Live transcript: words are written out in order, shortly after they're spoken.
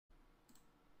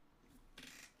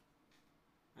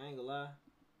ain't gonna lie.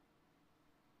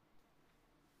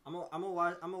 I'm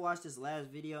gonna watch this last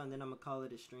video and then I'm gonna call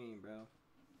it a stream, bro.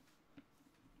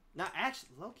 Not actually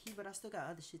low key, but I still got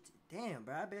other shit. Damn,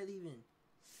 bro, I barely even.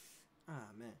 Ah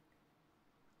man.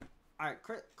 All right,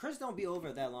 Chris don't be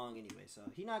over that long anyway, so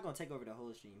he not gonna take over the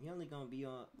whole stream. He only gonna be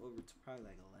on over to probably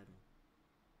like 11.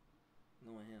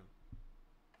 Knowing him,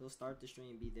 he'll start the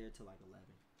stream, be there till like 11.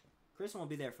 Chris won't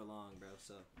be there for long, bro.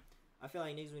 So I feel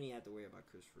like niggas wouldn't even have to worry about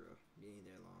Chris for real being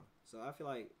there long. So I feel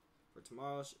like for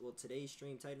tomorrow's, well, today's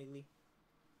stream technically,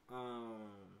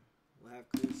 we'll have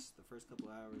Chris the first couple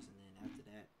hours, and then after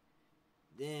that,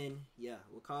 then yeah,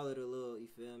 we'll call it a little, you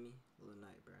feel me, a little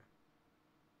night, bro.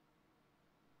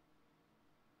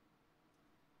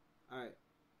 Alright.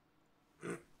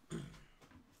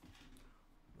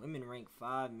 Women rank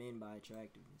 5 men by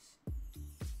attractiveness.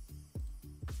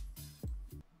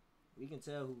 We can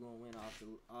tell who gonna win off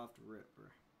the rip, bro.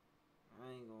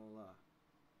 I ain't gonna lie.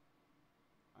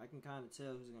 I can kind of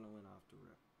tell who's gonna win off the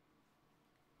rip.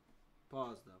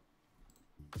 Pause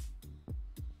though.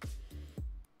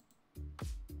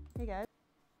 Hey guys.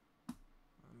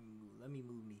 Let me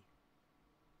move me.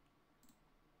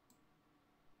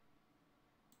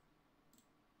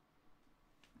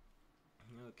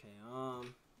 Okay,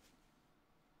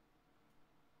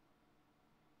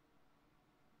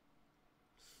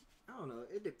 I don't know.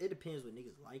 It depends what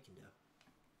niggas liking though.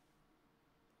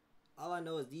 All I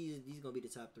know is these gonna be the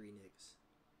top 3 niggas.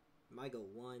 It might go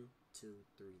 1, 2,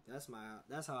 3. That's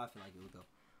how I feel like it would go.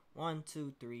 1,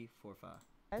 2, 3, 4, 5.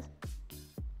 Guys,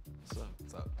 What's up?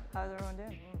 What's up? how's everyone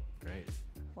doing? Great.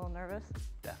 A little nervous?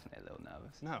 Definitely a little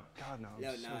nervous. No, God no. No,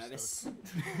 I'm so nervous.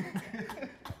 stoked.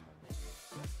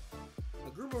 A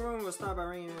group of women will start by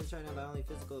ringing in and checking about only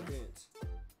physical appearance.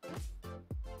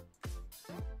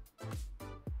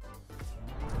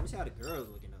 Let me see how the girls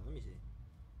looking though. Let me see.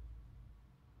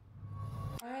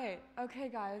 All right. Okay,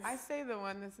 guys. I say the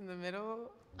one that's in the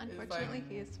middle. Unfortunately, is like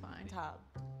he is fine. top.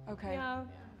 Okay. Yeah,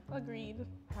 agreed.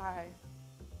 Hi.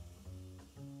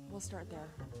 We'll start there.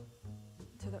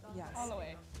 To the yes. All the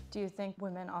way. Do you think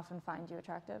women often find you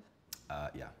attractive?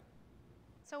 Yeah.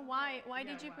 So why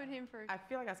did you put him for? I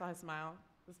feel like I saw his smile.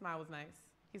 The smile was nice.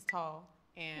 He's tall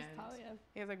and He's tall, yeah.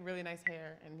 he has like really nice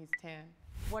hair and he's tan.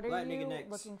 What are Black nigga you next.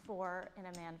 looking for in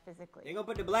a man physically? They gonna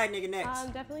put the black nigga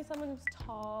next. Definitely someone who's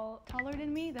tall, taller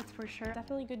than me, that's for sure.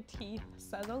 Definitely good teeth,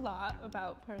 says a lot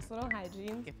about personal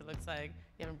hygiene. If it looks like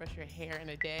you haven't brushed your hair in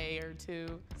a day or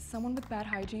 2. Someone with bad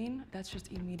hygiene, that's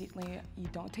just immediately, you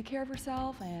don't take care of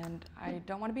yourself and I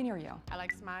don't want to be near you. I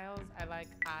like smiles, I like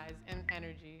eyes and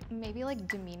energy. Maybe like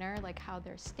demeanor, like how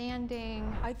they're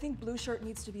standing. I think blue shirt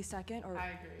needs to be second, or I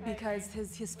agree. because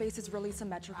his face is really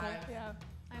symmetrical. Yeah.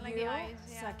 I like You, the eyes,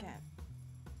 yeah. second.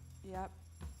 Yep.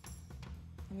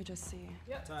 Let me just see.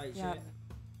 Tight Yep. shit.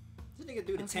 This nigga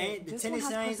threw the, Okay, the this tennis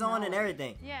one has chains on and personality.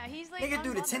 everything. Yeah, he's like. Nigga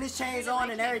threw the unbothered. tennis I chains really on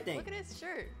like and him. everything. Look at his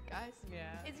shirt, guys. Yeah.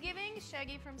 It's giving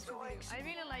Shaggy from Scooby-Doo. I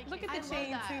really like Look it. at the I love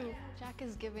chain, that. too. Jack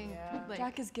is giving. Yeah. Like,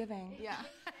 Jack is giving. Yeah.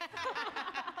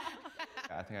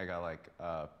 I think I got like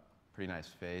a pretty nice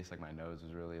face. Like my nose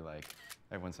is really like,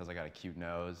 everyone says I got a cute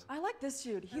nose. I like this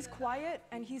dude. He's quiet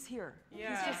and he's here.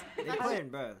 Yeah. They putting,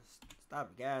 bro.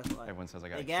 Stop gaslighting. Everyone says I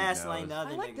got They a cute gaslighting the nose.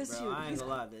 other I like niggas, this bro. dude. I ain't He's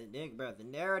gonna lie. The nigga, bro.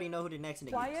 They already know who the next nigga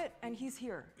is. Quiet and he's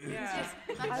here. Yeah.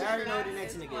 They already know who the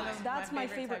next It's nigga one is. of That's my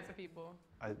favorite. types of people.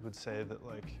 I would say that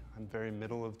like I'm very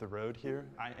middle of the road here.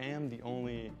 I am the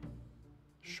only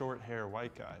short hair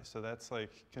white guy, so that's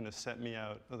like gonna set me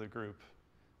out of the group.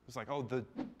 It's like, oh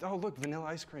look, vanilla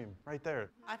ice cream right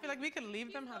there. I feel like we could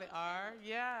leave them how they are.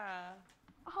 Yeah.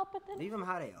 Oh, but then Leave them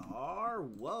how they are?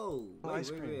 Whoa. Wait, Ice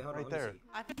cream, hold on. right let me there. see.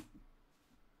 I feel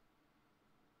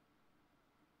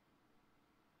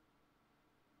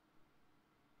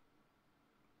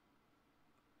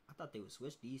I thought they would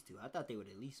switch these two. I thought they would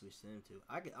at least switch them two.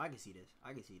 I can see this.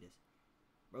 I can see this.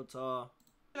 Bro, tall.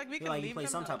 like we Feel could like you leave play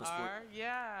them some how type of they sport. are.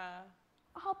 Yeah.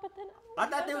 oh, but then I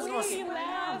thought they was gonna he s-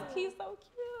 laughed. He's so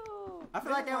cute. I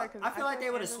feel like they. I feel like they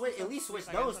would have switched. At least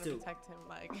switched those to two. protect him.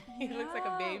 Like he looks like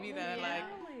a baby that like.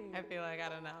 Really? I feel like I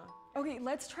don't know. Okay,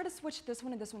 let's try to switch this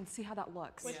one and this one and see how that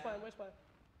looks. Which Yeah. one? Which one?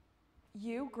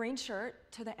 You, green shirt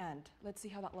to the end. Let's see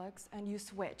how that looks. And you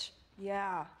switch.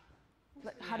 Yeah.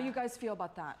 How do you guys feel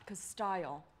about that? Because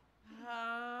style.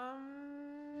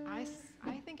 I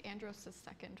think Andros is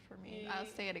second for me. I'll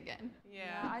say it again. Yeah.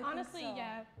 I think Honestly, so.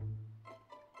 yeah.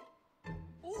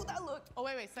 Ooh, that looked. Oh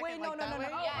wait, second Wait, like no, no, that no, way?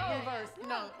 no. Yeah, Reverse.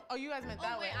 No. Oh, you guys meant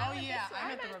that wait, way. I Oh meant yeah, this I way.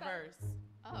 meant the I meant that. reverse.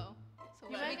 Oh. So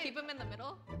You should we meant keep him in the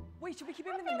middle? Wait, should we keep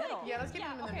him in the middle? Yeah, let's keep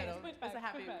Yeah, him in the okay, middle. switch It's a back,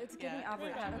 happy. switch back. It's giving yeah,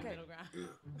 average. happy Okay. middle ground.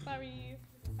 Sorry.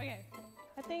 Okay.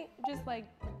 I think just like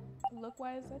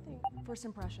Look-wise, I think. First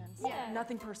impressions. Yeah.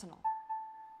 Nothing personal.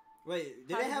 Wait,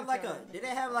 did How they did have you like feel? a? Did they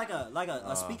have like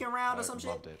a speaking round or some I shit?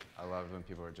 loved it. I loved when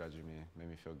people were judging me. Made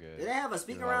me feel good. Did they have a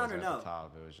speaking Even though I round or wasn't at no? the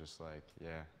top, it was just like,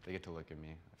 yeah, they get to look at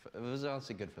me. It was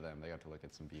honestly good for them. They got to look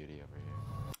at some beauty over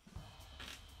here.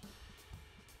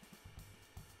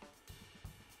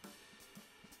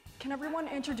 Can everyone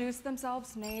introduce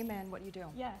themselves, name, and what you do?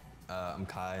 Yeah. I'm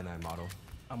Kai and I model.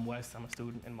 I'm Wes, I'm a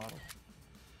student and model.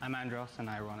 I'm Andros and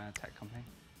I run a tech company.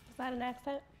 Is that an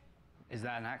accent? Is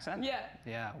that an accent? Yeah.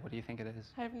 Yeah, what do you think it is?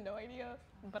 I have no idea,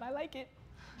 but I like it.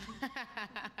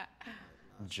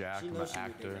 Jack, She I'm knows an she would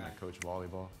actor do and I that. coach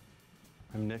volleyball.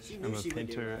 I'm Nick. She knew I'm a she would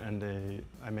do painter that. and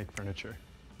I make furniture.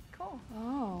 Cool.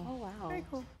 Oh. Oh, wow. Very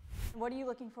cool. What are you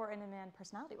looking for in a man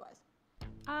personality-wise?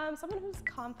 Someone who's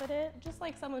confident, just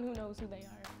like someone who knows who they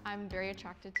are. I'm very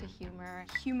attracted to humor.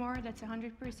 Humor, that's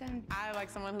 100%. I like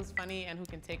someone who's funny and who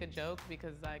can take a joke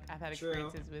because like I've had True.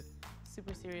 experiences with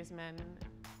super serious men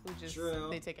who just True.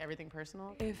 they take everything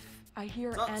personal. If I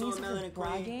hear Talk to any him, sort Melanie of Queen.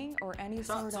 bragging or any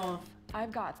Talk sort to of, him.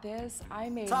 I've got this, I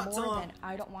made Talk to more him. than,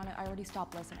 I don't want to, I already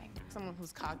stopped listening. Someone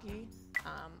who's cocky.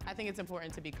 I think it's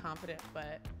important to be confident,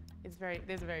 but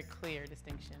there's a very clear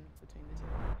distinction between the two.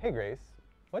 Hey Grace,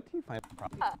 what do you find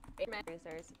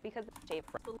Producers, because it's shape.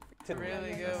 It's a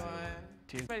really good one.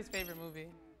 Everybody's favorite movie.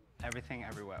 Everything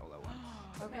Everywhere All at Once.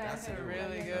 Okay. That's a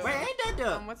really good Wait, one. ain't that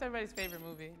dope? What's everybody's favorite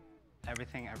movie?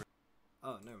 Everything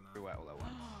Oh, never mind. Everywhere All at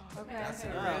Once. Okay. That's a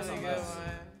Yeah, really something good else. one.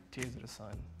 Tears of the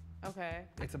Sun. Okay.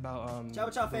 It's about Y'all,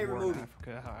 what's y'all the favorite war in movie?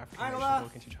 Africa, how I African ain't nations gonna lie. go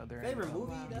against each other. Favorite and,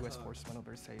 movie? That's U.S. hard. forces went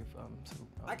over to save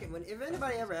I can. If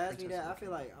anybody ever asks me that, I feel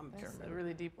like I'm That's a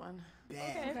really deep one.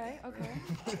 bad. Okay.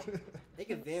 It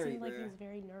could vary, Seemed like he bro. was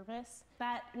very nervous.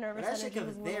 That nervous But that shit energy could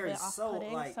was a little vary bit so,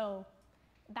 off-putting, like- so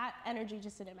that energy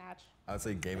just didn't match. I would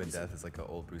say Game of Death is like an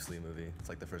old Bruce Lee movie. It's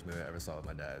like the first movie I ever saw with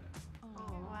my dad.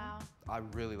 Oh, wow. I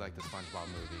really like the SpongeBob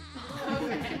movie. Oh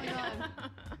my god.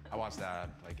 I watch that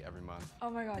like every month. Oh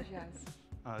my gosh,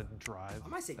 yes. Drive. I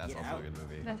might say That's Get also Out. a good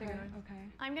movie. That's a Okay. good one. Okay.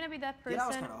 I'm gonna be that Yeah, that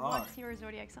was person. kinda hard. What's your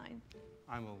zodiac sign?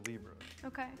 I'm a Libra.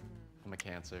 Okay. I'm a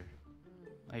Cancer.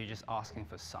 Are you just asking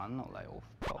for sun or like all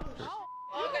three?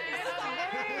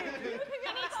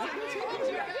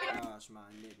 Gosh, my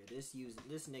nigga,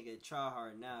 this nigga try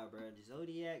hard now, bro. The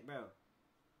Zodiac, bro.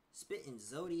 Spitting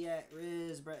Zodiac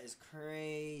Riz, bro, is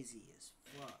crazy as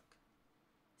fuck.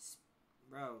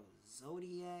 Bro,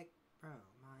 Zodiac, bro,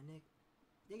 my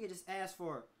nigga just asked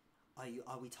for,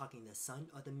 are we talking the sun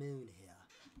or the moon here?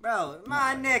 Bro,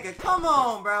 my nigga, come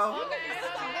on, bro.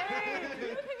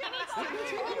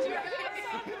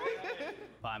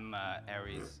 I'm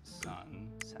Aries sun,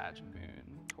 Sag moon,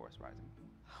 Taurus rising.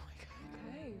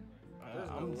 Okay.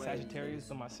 I'm no way Sagittarius, these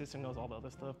so my sister knows all the other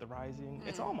stuff, the rising.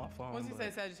 It's all my phone. Once you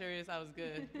said Sagittarius, I was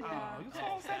good. Oh, you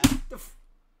saw The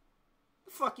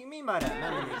fuck you mean by that,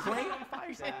 Melanie Queen?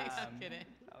 Just kidding.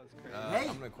 That was great. Hey,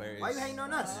 I'm an Aquarius. why you hating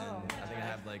on us? And I think I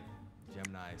have like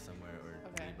Gemini somewhere or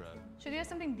Okay. Libra. Should we have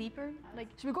something deeper? Like,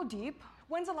 Should we go deep?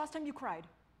 When's the last time you cried?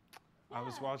 I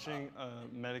was watching a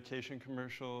medication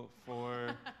commercial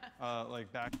for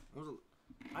like back.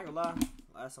 I ain't gonna lie,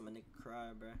 last time a nigga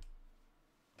cried, bro.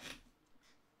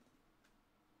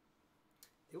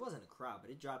 It wasn't a cry, but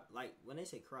it dropped. Like, when they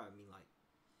say cry, I mean, like,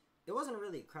 it wasn't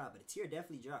really a cry, but a tear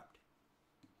definitely dropped.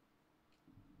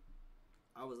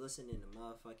 I was listening to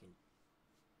motherfucking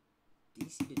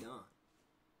DC to Dawn.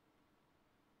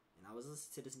 And I was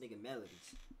listening to this nigga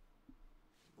Melodies.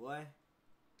 Boy.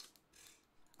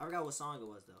 I forgot what song it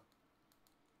was, though.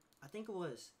 I think it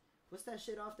was... What's that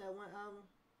shit off that one album?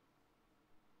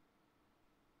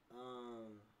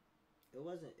 It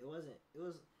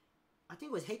was... I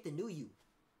think it was Hate the New You.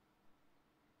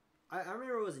 I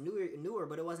remember it was newer,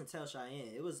 but it wasn't Tell Cheyenne.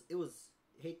 It was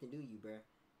Hate the New You, bruh.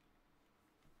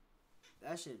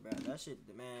 That shit, bro. That shit,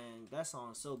 man. That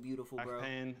song's so beautiful, Back bro.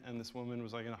 pain, and this woman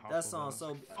was like in a hospital. That song's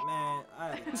so, man. I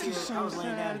had a tear. I was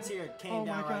laying down, a tear came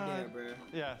down right there, bro.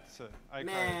 Yeah, so I cried at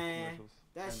Man, commercials.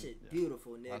 that And, shit yeah.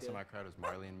 beautiful, Last time nigga. I cried was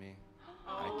Marley and Me.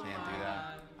 I can't do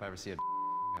that. If I ever see a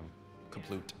I'm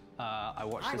kaploot. I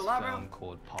watched I ain't this gonna lie, bro. film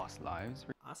called Past Lives.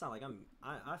 I sound like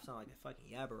I sound like a fucking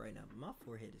yabber right now, but my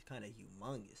forehead is kind of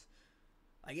humongous.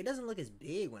 Like, it doesn't look as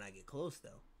big when I get close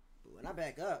though, but when I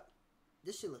back up,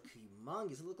 this shit look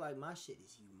humongous. It look like my shit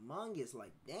is humongous.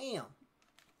 Like, damn,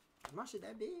 is my shit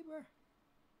that big, bro?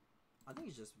 I think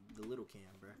it's just the little cam,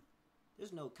 bro.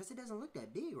 There's no, cause it doesn't look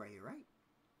that big right here, right?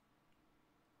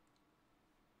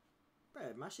 Bro,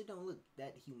 my shit don't look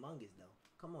that humongous though.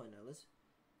 Come on now, let's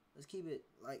keep it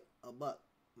like a buck,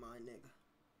 my nigga.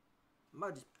 I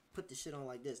might just put the shit on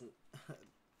like this. I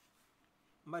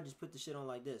might just put the shit on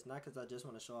like this. Not because I just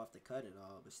want to show off the cut and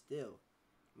all, but still.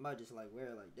 I might just like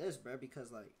wear it like this, bro,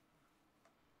 because like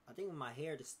I think with my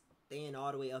hair just staying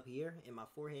all the way up here and my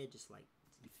forehead just like,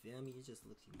 you feel me? It just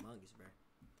looks humongous, bro.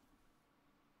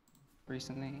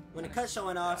 Recently, when the cut's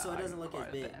showing off, so it doesn't look as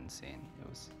big. The end scene, it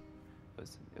was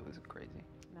crazy.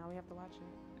 Now we have to watch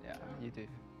it. Yeah, you do.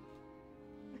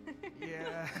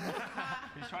 Yeah.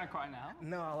 You're trying to cry now?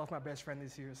 No, I lost my best friend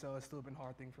this year, so it's still been a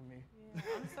hard thing for me. Yeah,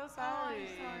 I'm so sorry.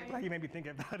 Like, you made me think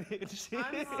about it. I'm so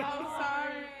sorry. We're here for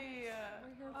you.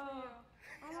 Oh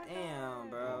my Damn,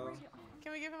 bro.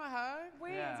 Can we give him a hug?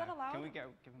 Wait, Yeah. is that allowed? Can we give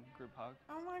him a group hug?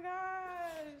 Oh my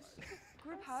gosh.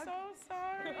 Group I'm hug? so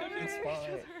sorry. It's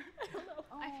fine.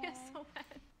 I feel so bad.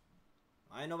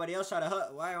 Why ain't nobody else try to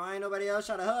hug? Why ain't nobody else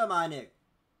try to hug my nigga?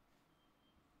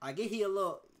 I get he a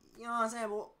little, you know what I'm saying?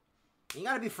 But you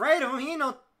gotta be afraid of him. He ain't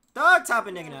no thug type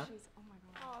of nigga now. Oh my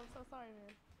god. Oh, I'm so sorry,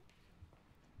 man.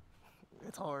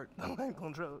 It's hard. I ain't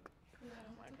gonna joke. Oh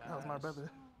my gosh. That was my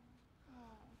brother.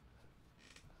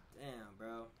 Damn,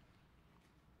 bro.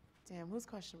 Damn, whose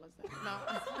question was that? No,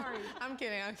 sorry. I'm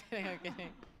kidding.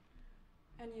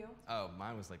 And you? Oh,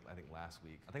 mine was like, I think last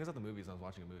week. I think it was at the movies. I was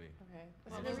watching a movie. Okay.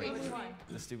 What's the movie? Which one?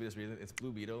 The stupidest reason. It's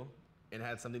Blue Beetle. It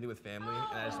had something to do with family,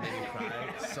 and it just made me cry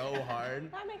so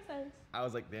hard. That makes sense. I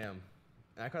was like, damn.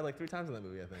 And I cried like 3 times in that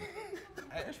movie, I think.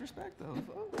 That's respect, though.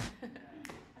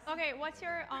 Okay, what's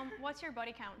your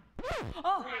body count?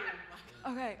 Oh!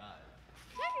 Okay.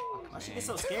 Why she get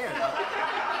so scared?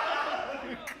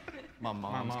 My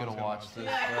mom's gonna watch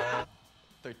this.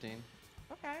 13.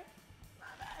 Okay.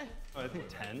 Oh, I think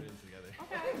 10.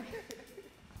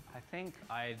 I think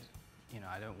I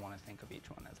don't want to think of each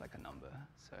one as like a number.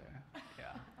 So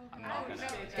yeah, I'm not gonna.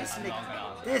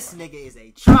 This nigga is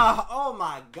a try. Oh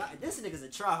my god, this nigga's a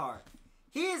tryhard.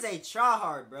 He is a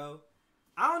tryhard, bro.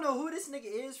 I don't know who this nigga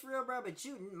is for real, bro, but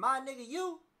my nigga,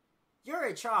 you're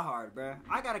a tryhard, bro.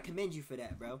 I gotta commend you for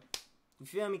that, bro. You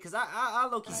feel me? Cause I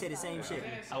low-key say the same shit.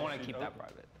 I want to keep that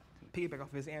private. Piggyback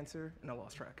off his answer, and I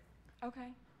lost track.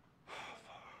 Okay.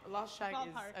 Lost track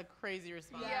is Ballpark. a crazy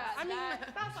response. Yeah, I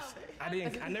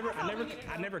mean, I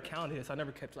never counted it, so I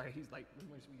never kept like he's like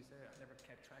what you said. I never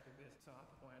kept track of this, so at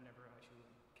the point I never actually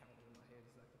counted in my head.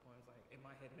 It's like the point was like in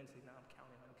my head mentally now I'm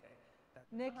counting. Okay.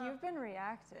 Nick, you've been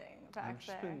reacting back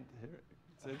there.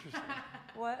 It's interesting.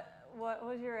 What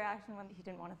was your reaction when he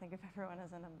didn't want to think of everyone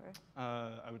as a number?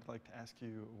 I would like to ask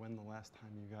you when the last time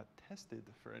you got tested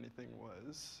for anything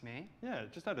was. Me? Yeah,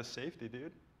 just out of safety,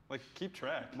 dude. Like, keep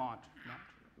track.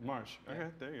 March. Okay,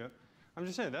 there you go. I'm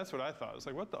just saying, that's what I thought. I was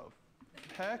like, what the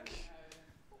heck?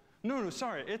 No,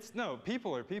 sorry.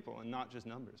 People are people and not just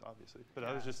numbers, obviously. But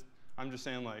I'm just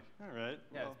saying, like, all right.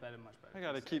 Yeah, well, it's better, much better. I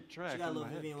gotta keep track. She got a in little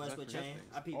my head Vivian 'cause I Westwood forget chain.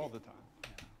 things I peeped all it. the time.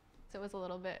 So it was a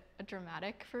little bit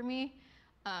dramatic for me.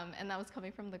 And that was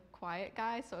coming from the quiet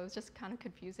guy, so it was just kind of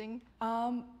confusing.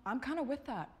 I'm kind of with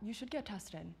that. You should get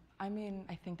tested. I mean,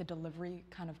 I think the delivery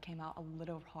kind of came out a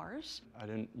little harsh. I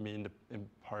didn't mean to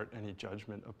impart any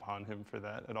judgment upon him for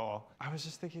that at all. I was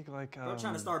just thinking, like, Bro,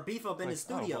 trying to start beef up in the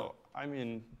studio. well, I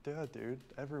mean, dude,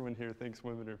 everyone here thinks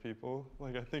women are people.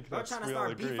 Like, I think Bro, that's trying to we all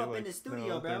start agree. beef up in Like, the studio,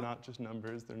 no, bro. they're not just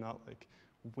numbers. They're not like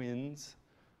wins.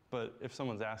 But if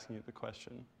someone's asking you the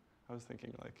question, I was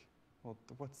thinking, like, well,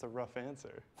 what's the rough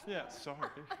answer? Yeah, sorry.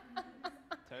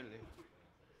 Totally.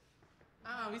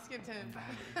 We skipped him.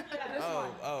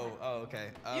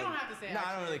 Okay. You don't have to say it, No, I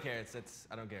don't actually. really care.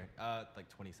 I don't care. Like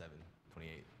 27,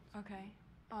 28. Okay.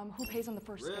 Who pays on the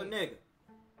first Real date?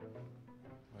 nigga.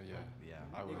 Oh yeah. Yeah,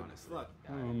 I would. honestly. Fuck.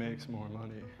 Who makes more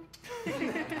money?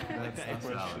 That's the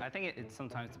question. I think it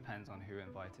sometimes depends on who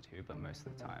invited who, but most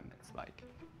of the time it's like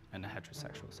in a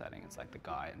heterosexual setting, it's like the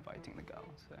guy inviting the girl.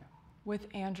 So. With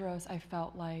Andros, I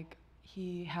felt like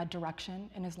he had direction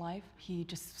in his life. He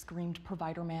just screamed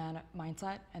provider man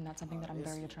mindset, and that's something that I'm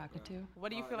very attracted to.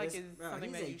 What do you feel like is bro, something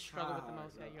he's that a you struggle with the tryhard,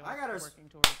 most bro. that you're I gotta like, working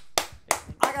towards?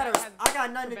 I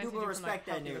got nothing to do but respect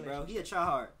that nigga, bro. He a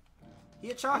tryhard. He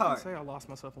a I can tryhard. say I lost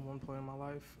myself at one point in my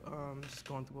life, just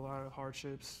going through a lot of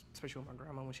hardships, especially with my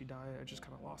grandma when she died. I just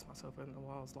kind of lost myself in the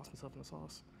walls, lost myself in the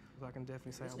sauce. But I can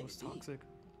definitely say This I was nigga's deep. toxic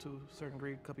to a certain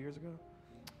degree a couple years ago.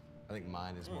 I think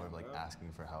mine is more of like bro.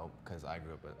 asking for help because I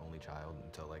grew up an only child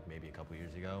until like maybe a couple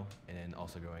years ago. And then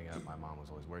also growing up, my mom was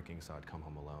always working, so I'd come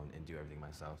home alone and do everything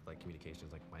myself. Like communication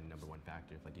is like my #1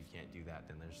 factor. If like you can't do that,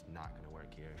 then there's not gonna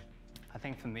work here. I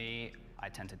think for me, I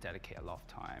tend to dedicate a lot of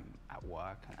time at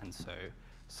work, and so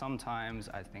sometimes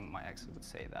I think my exes would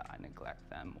say that I neglect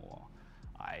them or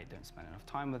I don't spend enough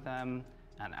time with them.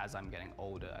 And as I'm getting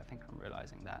older, I think I'm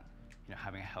realizing that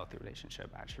having a healthy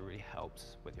relationship actually really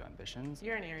helps with your ambitions.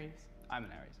 You're an Aries. I'm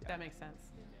an Aries. Yeah. That makes sense.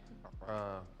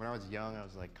 When I was young, I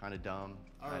was like kind of dumb.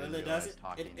 Oh, I didn't really? realize Does it?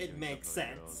 talking and It doing makes stuff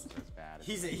with sense. girls, that's bad.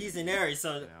 He's an Aries,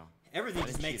 so You know? everything I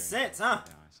just didn't makes cheat or sense, huh?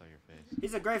 anything, I saw your face.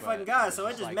 He's a great But fucking guy, it's so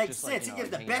it just like- makes like, sense. you He know, gives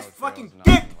the like, best hanging out with fucking girls and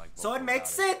dick, being, like, so it vocal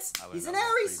makes about sense. I learned He's that an was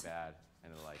Aries. pretty bad,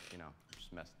 and it, like, you know,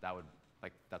 just messed. That would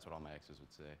like that's what all my exes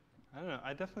would say. I don't know.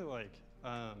 I definitely like,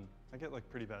 I get like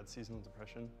pretty bad seasonal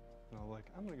depression. And I'll like,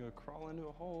 I'm gonna go crawl into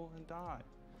a hole and die.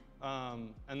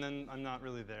 And then I'm not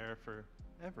really there for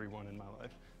everyone in my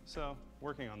life. So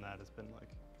working on that has been like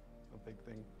a big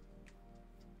thing.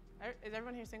 Is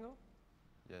everyone here single?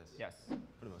 Yes. Yes.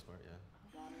 For the most part,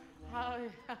 yeah. How?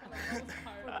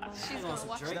 She's on gonna some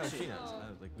watch Drake it. No, shit. she knows.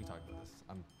 Like we talked about this.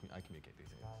 I communicate these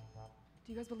things.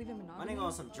 Do you guys believe in My monogamy? nigga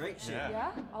on some Drake shit.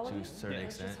 Yeah, all of To you? a certain Yeah.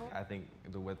 extent, I think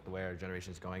with the way our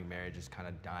generation is going, marriage is kind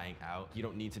of dying out. You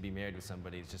don't need to be married with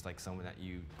somebody. It's just like someone that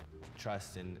you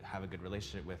trust and have a good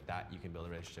relationship with. That you can build a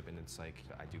relationship, and it's like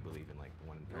I do believe in like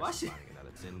one Why person she- finding another.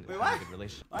 It's in Wait, having why? a good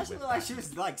relationship. Why she with look like that. she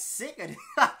was like sick?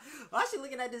 Why she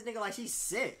looking at this nigga like she's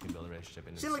sick? You can build a relationship,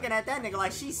 and She it's looking like, at that I nigga do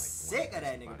like believe in, she's one sick of that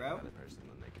person nigga, finding bro. Another person,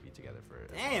 and they can be together for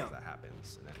as Damn. long as that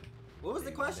happens, and then. What was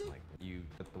the maybe one day, question? Like you,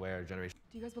 with the way our generation.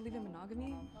 Do you guys believe in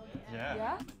monogamy? Yeah.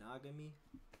 Yeah? Monogamy.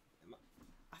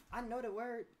 I know the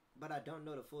word, but I don't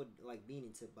know the full like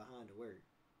meaning to behind the word.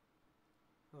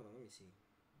 Hold on, let me see.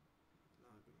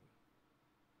 Monogamy.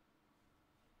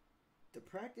 The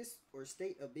practice or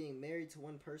state of being married to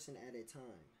one person at a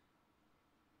time.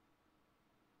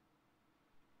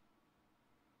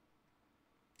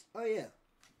 Oh yeah,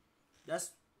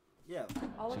 that's yeah.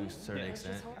 All of To you? a certain Yeah.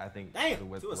 extent, I think Damn,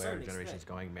 with to a the way our certain generation is extent.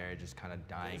 going, marriage is kind of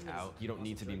dying out. You don't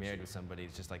need to be married with somebody.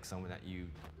 It's just like someone that you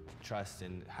trust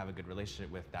and have a good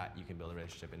relationship with. That you can build a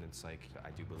relationship, and it's like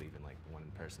I do believe in like one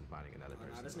person finding another Oh, nah,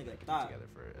 person. this and nigga they can thought. be together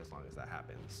for as long as that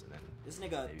happens, and then This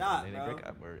nigga maybe thought, one day bro. they break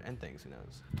up or end things. Who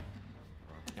knows?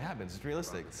 It happens. It's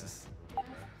realistic. It's just,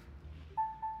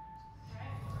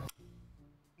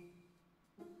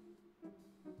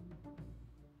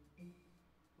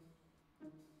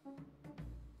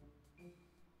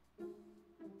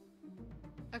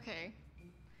 Okay.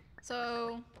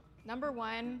 So, number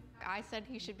one, I said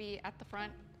he should be at the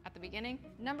front at the beginning.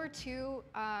 Number two,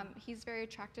 he's very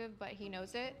attractive, but he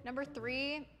knows it. Number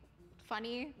three,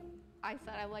 funny. I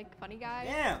said I like funny guys.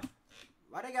 Damn.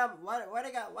 Why they got my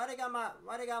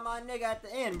nigga at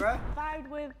the end, bro? Vibed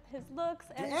with his looks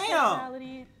and his Damn.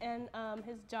 personality and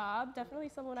his job.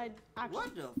 Definitely someone I'd actually.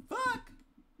 What the fuck?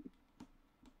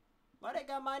 Why they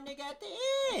got my nigga at the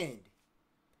end?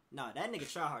 Nah, that nigga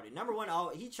tryharded. Number one,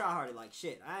 he tryharded like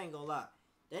shit. I ain't gonna lie.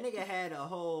 That nigga had a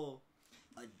whole,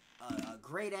 a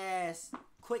great ass,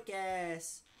 quick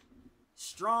ass,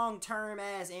 strong term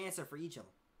ass answer for each of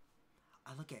them.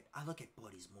 I look at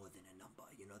bodies more than a number.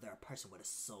 You know, they're a person with a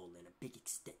soul and a big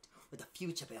extent, with a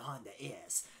future behind their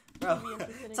ears. Bro,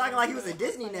 talking like he was a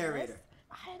Disney narrator.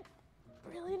 I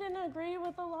really didn't agree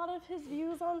with a lot of his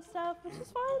views on stuff, which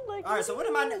is fine. Like, All right, so why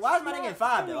is my nigga in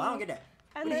 5 though? I don't get that.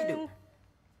 And What did he then do? I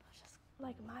was just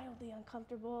like mildly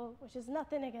uncomfortable, which is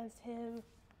nothing against him.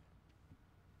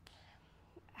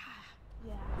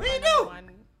 Yeah. What did he do? One.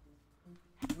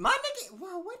 My nigga,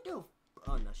 wow, what the?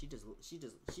 Oh no,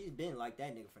 she's been like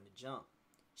that nigga from the jump.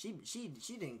 She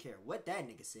didn't care what that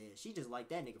nigga said. She just liked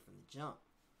that nigga from the jump.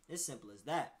 It's simple as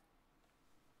that.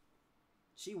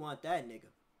 She want that nigga.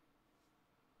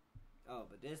 Oh,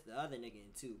 but there's the other nigga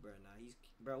in 2, bro.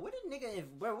 Nah, what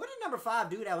did number 5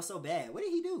 do that was so bad? What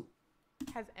did he do?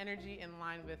 Has energy in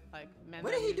line with like men.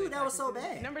 What did he do that was so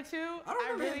bad? Number 2, I don't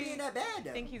remember him really being that bad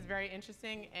though. think he's very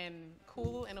interesting and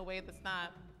cool in a way that's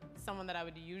not someone that I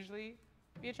would usually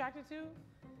be attracted to,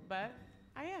 but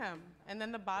I am. And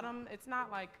then the bottom, it's not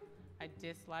like I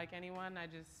dislike anyone.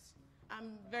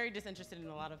 I'm very disinterested in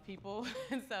a lot of people,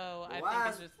 and so I think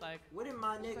it's just like. What did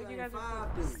my nigga you in guys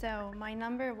 5 do? So my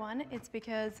number one, it's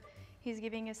because he's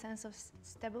giving a sense of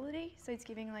stability. So it's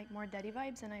giving like more daddy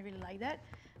vibes, and I really like that.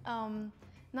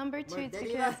 Number two, More it's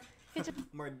daddy because vibes?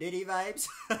 More Diddy vibes.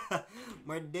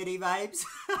 More Diddy vibes.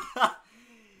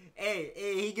 hey,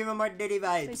 he giving more Diddy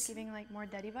vibes. so it's giving like more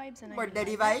daddy vibes, and More I really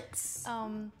Diddy like vibes.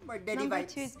 that. More Diddy Number vibes.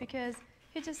 two, it's because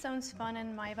he just sounds fun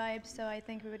and my vibe, so I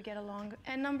think we would get along.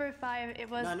 And number 5, it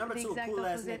was Nah, number the two, exact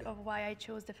cool-ass opposite nigga. of why I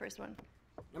chose the first one.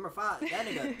 Number 5, that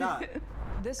nigga thought.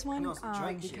 This one, on some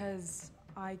Drake shit. because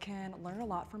I can learn a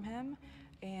lot from him,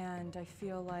 and I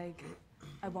feel like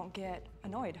I won't get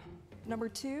annoyed. Number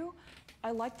 2,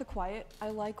 I like the quiet.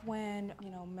 I like when,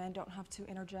 men don't have to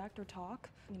interject or talk,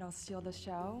 steal the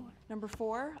show. Number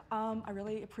 4, I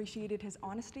really appreciated his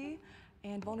honesty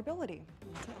and vulnerability.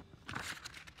 That's it.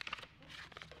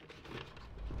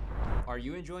 Are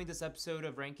you enjoying this episode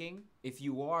of Ranking? If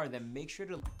you are, then make sure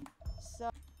to.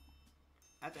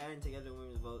 I After adding together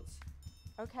women's votes.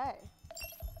 Okay.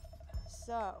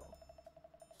 So,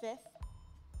 5th,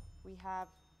 we have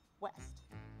West.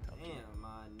 Damn, my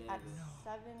nigga. At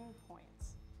 7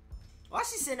 points. Why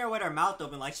she sitting there with her mouth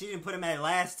open like she didn't put him at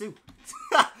last too?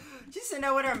 She's sitting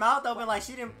there with her mouth open like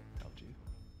she didn't.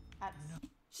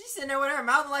 She's sitting there with her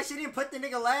mouth like she didn't put the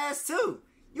nigga last too.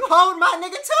 You hold my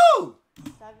nigga too.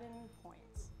 7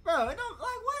 points. Bro, it don't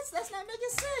like what? That's not making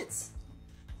sense.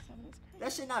 7 is crazy.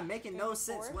 That shit not making no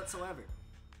sense 4th, whatsoever.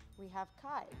 We have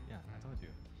Kai. Yeah, I told you.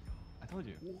 I told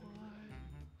you.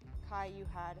 Kai, you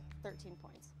had 13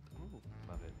 points. Ooh,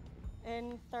 love it.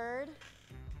 In 3rd,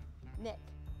 Nick.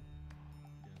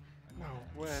 No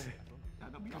way.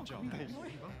 Good job.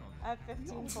 At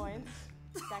 15 points.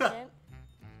 2nd,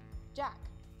 Jack.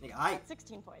 Nigga, I. At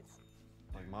 16 points.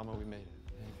 Like, mama, we made it.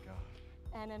 Thank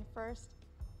God. And in 1st,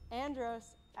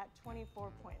 Andros at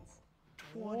 24 points.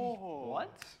 20.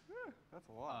 What? That's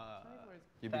a lot.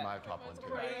 You'd be my top one too.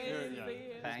 Yeah,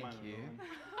 Thank mine you.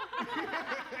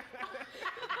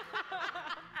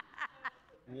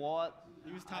 was What?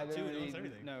 He was I top 2 don't and knows really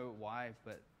everything. know why,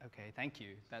 but okay, thank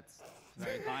you. That's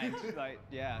very kind. Like,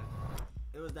 yeah.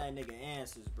 It was that nigga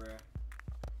answers, bruh.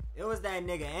 It was that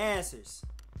nigga answers.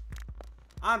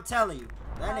 I'm telling you,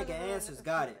 that nigga answers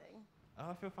got it. Oh,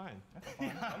 I feel fine. I feel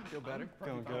fine. I feel better.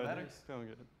 Feeling good. Feeling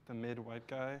good. The mid-white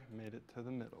guy made it to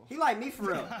the middle. He like me for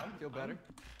real. I feel better.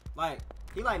 Like,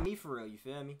 he like me for real, you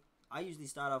feel me? I usually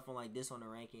start off on like this on the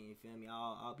ranking, you feel me?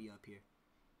 I'll be up here.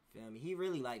 Feel me? He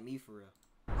really like me for real.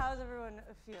 How's everyone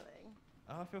feeling?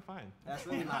 Oh, I feel fine. That's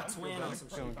really my twin on some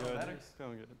shit. Feeling good.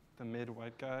 Feeling good. The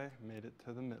mid-white guy made it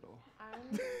to the middle.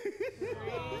 I'm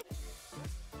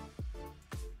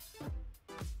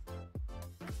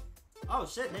Oh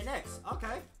shit, they next.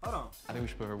 Okay, hold on. I think we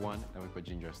should put her 1 and we put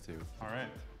Jean Dress 2. All right.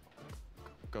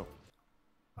 Go.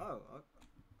 Oh,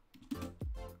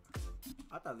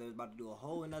 I thought they was about to do a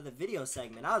whole another video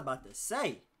segment. I was about to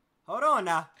say. Hold on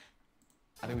now.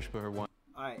 I think we should put her 1.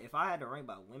 Alright, if I had to rank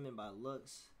by women by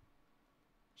looks,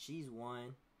 she's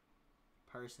 1.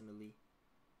 Personally.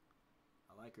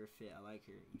 I like her fit. I like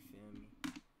her. You feel me?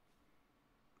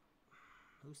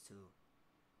 Who's 2?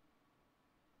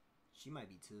 She might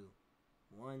be 2.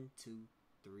 1, 2,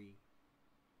 3.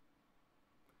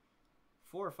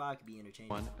 4 or 5 could be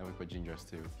interchangeable. 1 and we put Jean Dress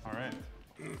 2. All right.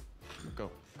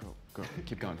 Go, go, go.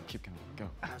 Keep going, keep going. Go.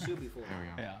 Now she'll be 4. There we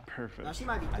go. Yeah. Perfect. Now she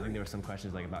might be 3. I think there were some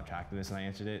questions like about attractiveness, and I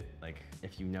answered it. Like,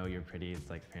 if you know you're pretty, it's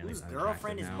like apparently Whose I'm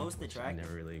girlfriend attractive is now, most which attractive? I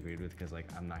never really agreed with because like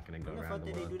I'm not gonna go When the around fuck the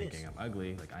did they world do this? thinking I'm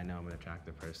ugly. Like I know I'm an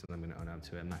attractive person. I'm gonna own up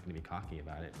to it. I'm not gonna be cocky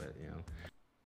about it, but you know.